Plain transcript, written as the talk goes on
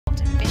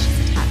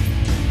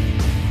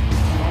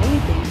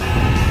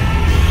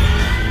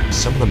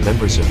some of the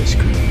members of this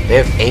group, they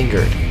have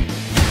angered.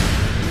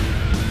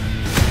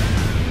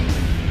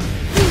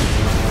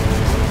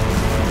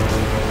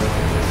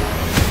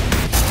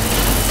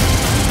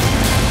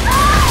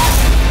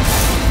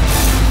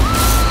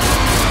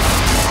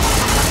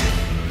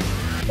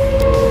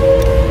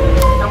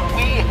 And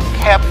we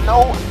have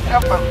no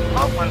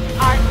ever-loving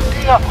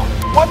idea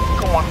what's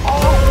going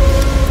on.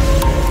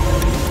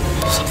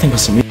 Something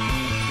must have.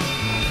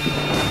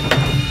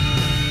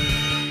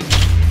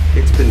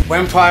 It's been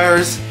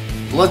vampires,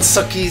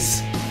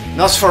 bloodsuckies,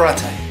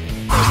 Nosferatu.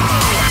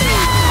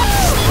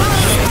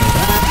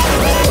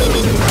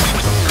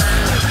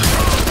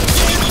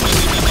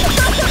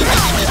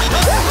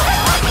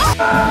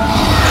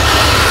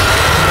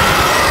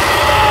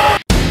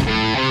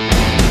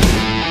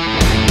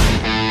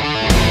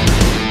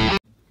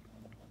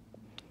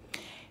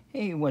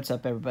 Hey, what's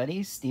up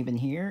everybody? Steven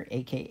here,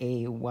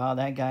 aka Wild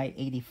Eye Guy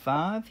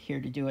 85,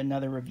 here to do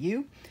another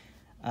review.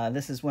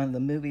 This is one of the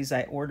movies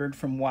I ordered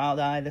from Wild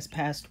Eye this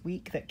past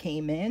week that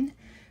came in,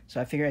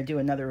 so I figured I'd do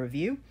another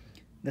review.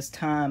 This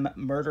time,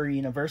 Murder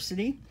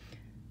University.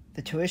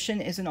 The tuition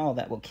isn't all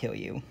that will kill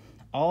you.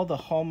 All the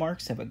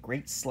hallmarks of a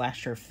great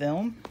slasher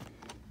film.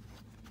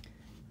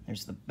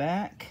 There's the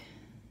back.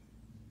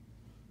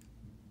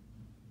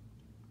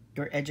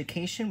 Your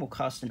education will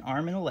cost an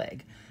arm and a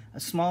leg. A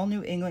small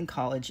New England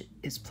college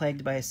is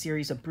plagued by a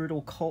series of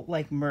brutal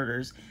cult-like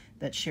murders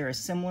that share a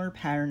similar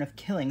pattern of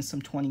killing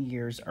some 20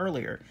 years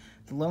earlier.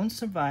 The lone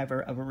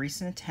survivor of a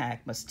recent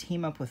attack must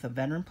team up with a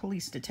veteran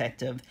police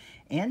detective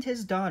and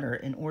his daughter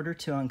in order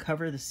to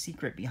uncover the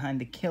secret behind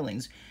the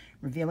killings,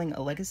 revealing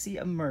a legacy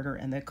of murder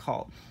and the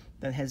occult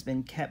that has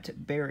been kept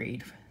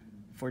buried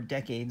for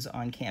decades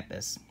on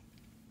campus.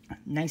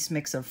 Nice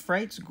mix of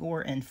frights,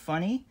 gore, and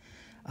funny.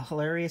 A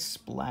hilarious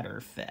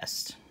splatter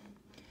fest.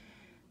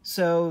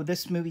 So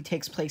this movie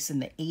takes place in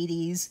the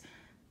 80s.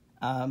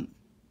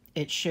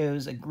 It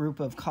shows a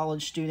group of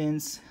college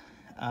students,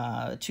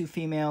 two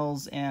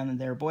females and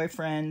their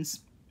boyfriends.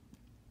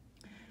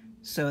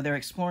 So they're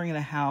exploring the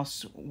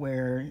house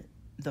where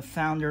the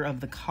founder of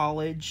the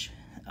college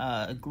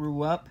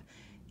grew up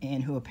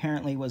and who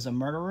apparently was a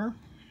murderer.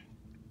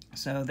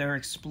 So they're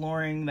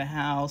exploring the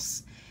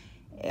house.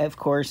 Of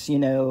course, you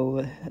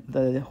know,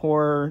 the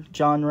horror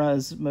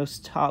genre's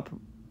most top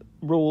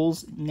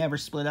rules: never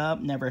split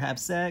up, never have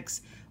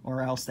sex,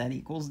 or else that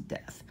equals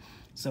death.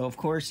 So, of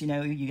course, you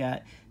know, you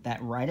got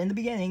that right in the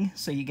beginning.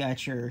 So you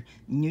got your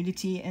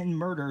nudity and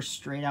murder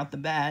straight out the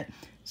bat.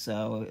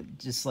 So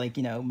just like,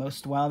 you know,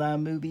 most Wild Eye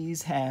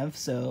movies have.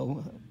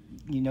 So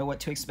you know what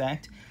to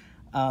expect.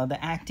 The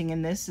acting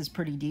in this is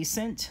pretty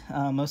decent.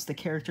 Most of the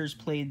characters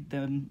played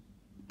them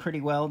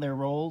pretty well, their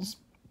roles.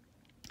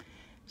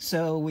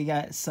 So we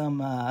got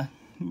some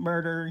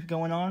murder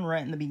going on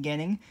right in the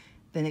beginning.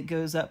 Then it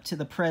goes up to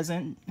the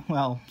present.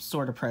 Well,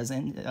 sort of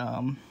present.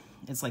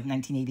 It's like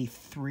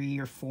 1983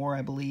 or 4,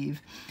 I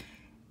believe.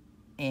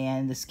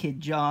 And this kid,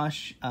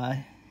 Josh,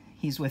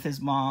 he's with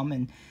his mom,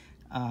 and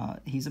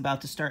he's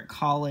about to start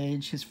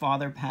college. His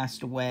father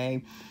passed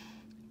away,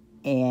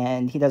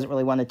 and he doesn't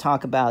really want to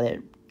talk about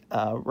it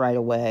right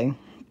away.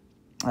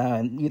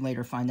 You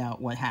later find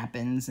out what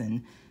happens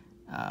and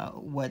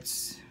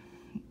what's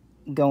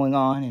going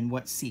on and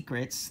what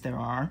secrets there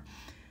are.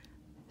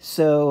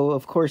 So,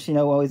 of course, you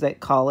know, while he's at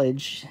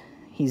college,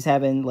 he's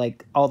having,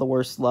 like, all the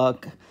worst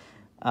luck.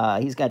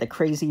 He's got a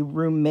crazy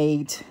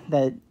roommate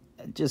that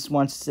just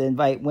wants to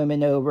invite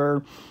women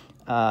over.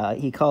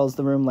 He calls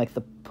the room, like,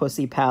 the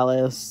Pussy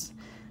Palace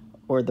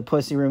or the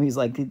Pussy Room. He's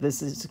like,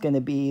 this is going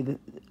to be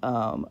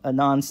a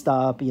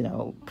nonstop, you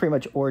know, pretty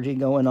much orgy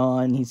going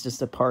on. He's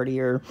just a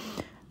partier,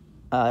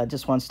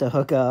 just wants to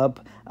hook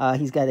up.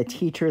 He's got a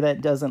teacher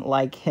that doesn't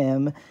like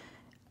him.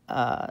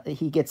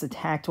 He gets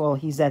attacked while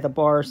he's at the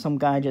bar. Some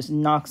guy just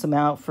knocks him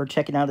out for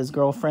checking out his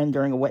girlfriend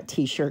during a wet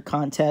t-shirt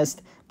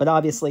contest. But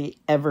obviously,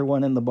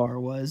 everyone in the bar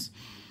was.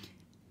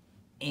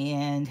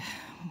 And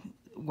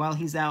while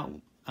he's out,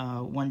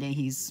 one day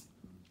he's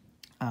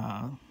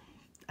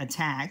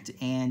attacked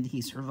and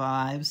he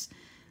survives.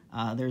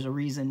 There's a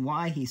reason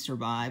why he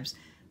survives,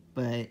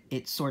 but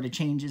it sort of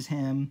changes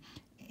him.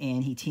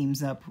 And he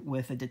teams up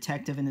with a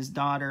detective and his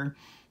daughter.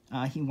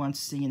 He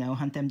wants to, you know,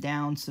 hunt them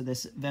down. So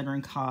this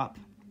veteran cop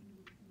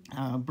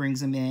brings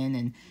him in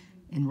and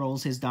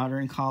enrolls his daughter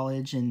in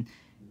college, and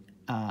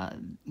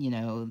you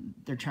know,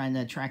 they're trying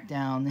to track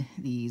down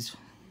these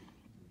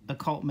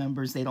occult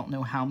members. They don't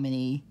know how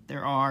many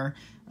there are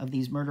of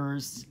these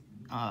murderers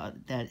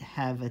that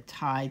have a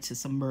tie to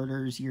some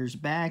murders years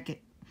back.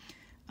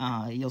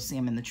 You'll see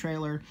them in the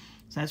trailer.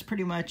 So that's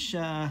pretty much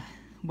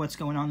what's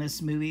going on in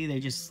this movie. They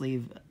just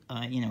leave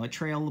you know, a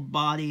trail of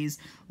bodies,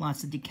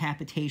 lots of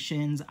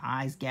decapitations,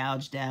 eyes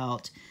gouged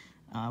out.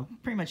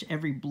 Pretty much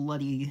every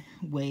bloody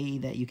way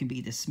that you can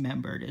be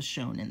dismembered is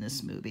shown in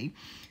this movie.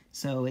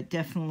 So it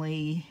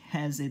definitely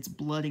has its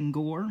blood and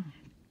gore,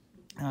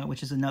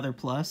 which is another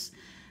plus.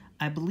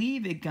 I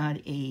believe it got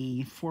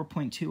a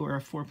 4.2 or a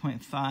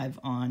 4.5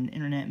 on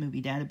Internet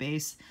Movie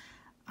Database.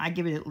 I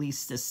give it at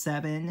least a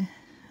 7.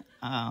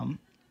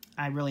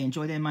 I really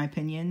enjoyed it, in my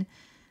opinion.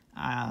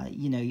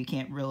 You know, you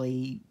can't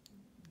really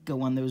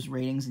go on those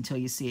ratings until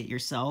you see it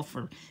yourself,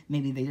 or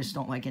maybe they just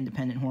don't like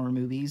independent horror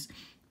movies.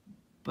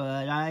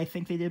 But I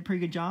think they did a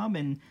pretty good job,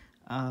 and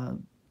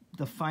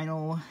the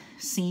final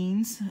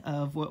scenes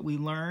of what we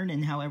learn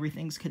and how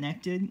everything's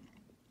connected,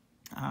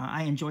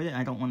 I enjoyed it.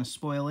 I don't want to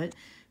spoil it,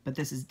 but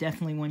this is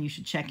definitely one you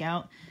should check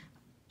out.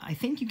 I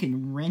think you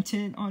can rent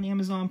it on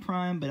Amazon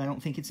Prime, but I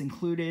don't think it's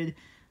included.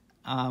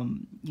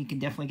 You can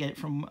definitely get it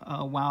from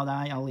Wild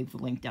Eye. I'll leave the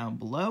link down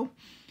below.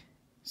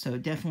 So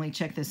definitely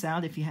check this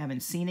out if you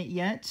haven't seen it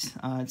yet.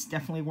 It's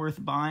definitely worth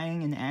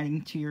buying and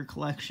adding to your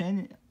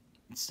collection.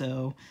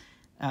 So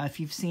if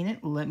you've seen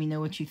it, let me know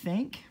what you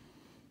think.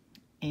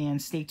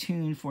 And stay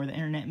tuned for the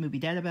Internet Movie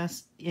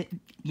Database,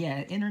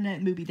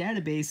 Internet Movie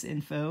Database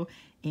info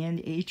and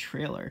a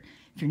trailer.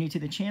 If you're new to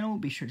the channel,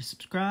 be sure to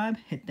subscribe,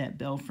 hit that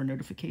bell for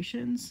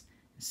notifications.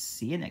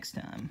 See you next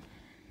time.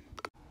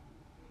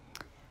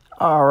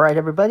 All right,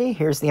 everybody,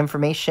 here's the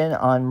information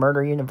on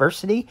Murder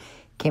University.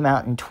 Came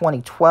out in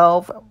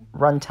 2012.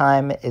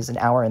 Runtime is 1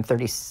 hour and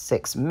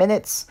 36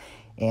 minutes.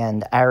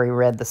 And I already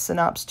read the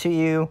synopsis to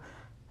you.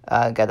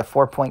 Got a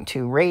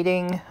 4.2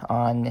 rating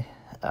on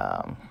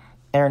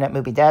Internet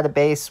Movie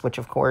Database, which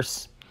of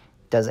course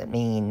doesn't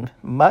mean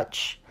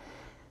much.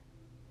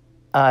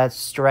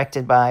 It's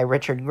directed by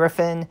Richard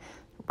Griffin.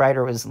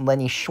 Writer was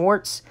Lenny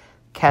Schwartz.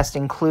 Cast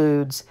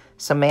includes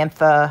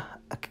Samantha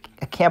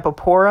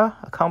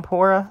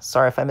Acampora,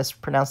 sorry if I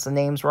mispronounced the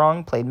names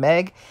wrong, played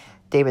Meg.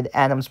 David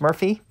Adams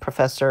Murphy,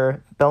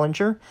 Professor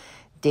Bellinger.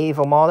 Dave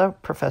O'Malley,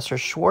 Professor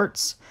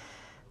Schwartz.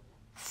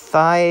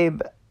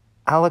 Thaib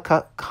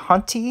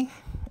Alakanti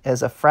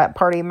as a frat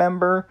party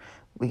member.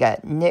 We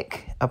got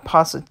Nick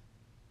Apostolidis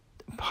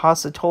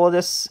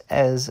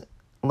as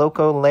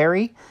Loco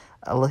Larry.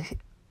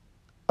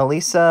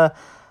 Elisa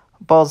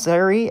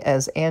Balzeri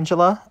as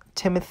Angela.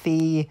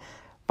 Timothy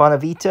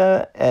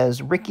Bonavita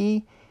as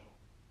Ricky.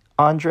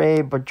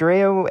 Andre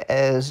Badreo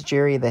as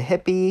Jerry the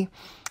Hippie.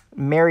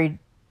 Mary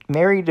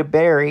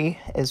DeBerry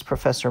is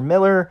Professor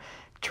Miller.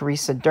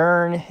 Teresa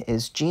Dern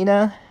is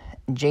Gina.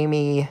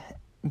 Jamie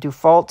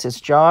Dufault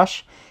is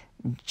Josh.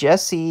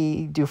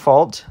 Jesse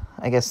Dufault,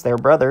 I guess they're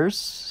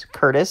brothers,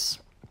 Curtis.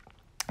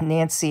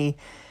 Nancy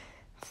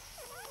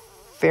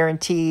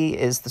Ferranti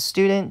is the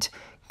student.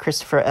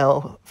 Christopher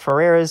L.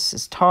 Ferreras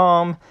is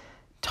Tom.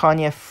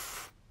 Tanya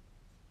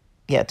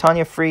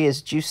Free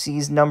is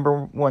Juicy's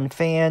 #1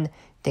 fan.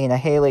 Dana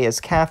Haley is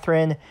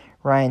Catherine.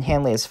 Ryan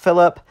Hanley is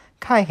Philip.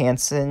 Kai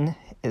Hansen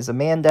is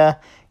Amanda.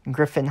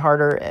 Griffin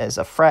Harder as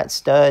a frat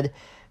stud.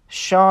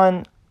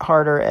 Sean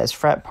Harder as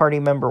frat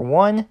party member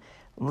 1.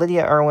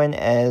 Lydia Irwin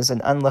as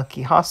an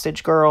unlucky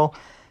hostage girl.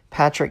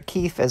 Patrick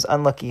Keefe as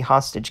unlucky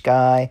hostage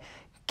guy.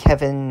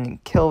 Kevin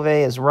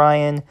Kilvey as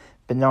Ryan.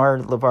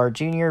 Bernard LeVar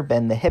Jr.,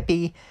 Ben the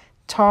Hippie.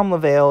 Tom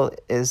Lavelle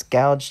is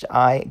Gouged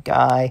Eye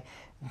Guy.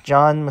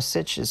 John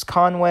Musich is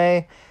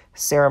Conway.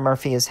 Sarah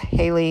Murphy is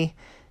Hallie.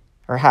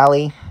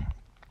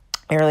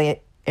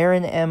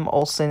 Aaron M.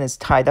 Olsen is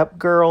Tied Up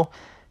Girl.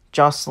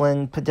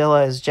 Jocelyn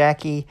Padilla as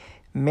Jackie.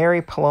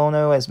 Mary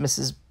Polono as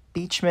Mrs.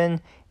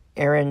 Beachman.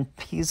 Aaron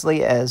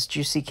Peasley as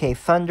Juicy K.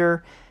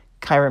 Thunder.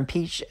 Kyron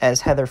Peach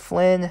as Heather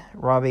Flynn.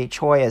 Robbie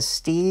Choi as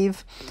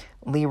Steve.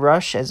 Lee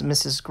Rush as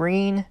Mrs.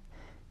 Green.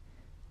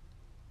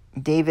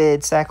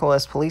 David Sackle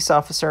as Police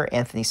Officer.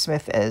 Anthony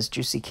Smith as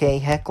Juicy K.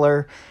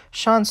 Heckler.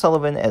 Sean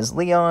Sullivan as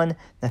Leon.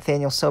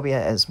 Nathaniel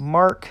Sobia as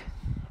Mark.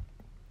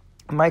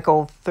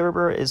 Michael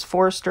Thurber is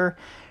Forrester.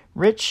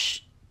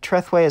 Rich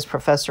Trethway as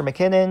Professor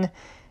McKinnon.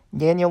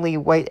 Daniel Lee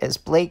White as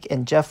Blake.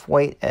 And Jeff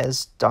White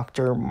as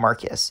Dr.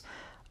 Marcus.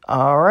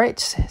 Alright,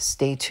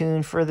 stay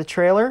tuned for the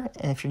trailer.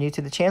 And if you're new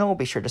to the channel,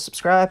 be sure to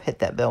subscribe. Hit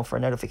that bell for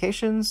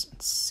notifications.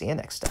 See you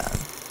next time.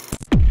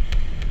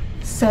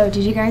 So,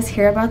 did you guys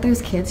hear about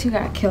those kids who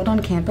got killed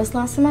on campus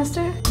last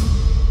semester?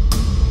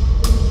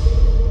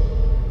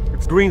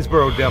 It's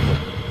Greensboro Devil.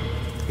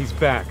 He's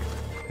back.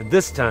 And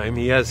this time,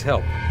 he has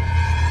help.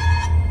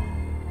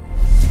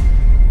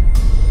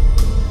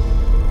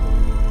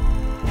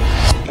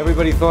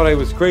 Everybody thought I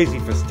was crazy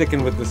for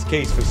sticking with this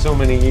case for so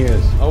many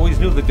years. Always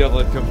knew the devil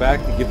had come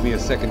back to give me a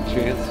second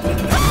chance.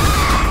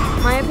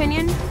 My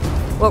opinion,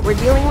 what we're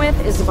dealing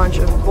with is a bunch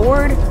of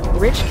bored,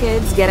 rich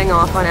kids getting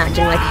off on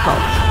acting like a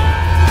cult.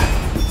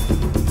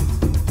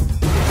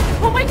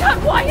 Oh my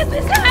god, why is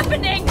this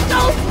happening?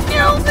 Don't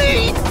kill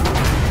me!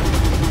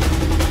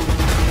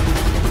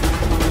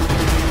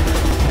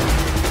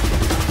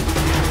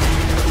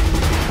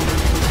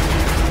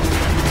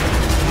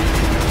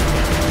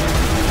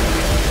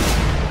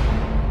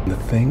 The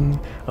thing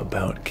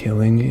about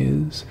killing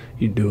is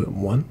you do it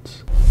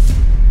once,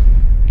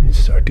 and you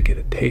start to get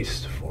a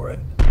taste for it.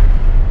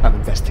 I'm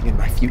investing in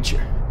my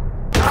future.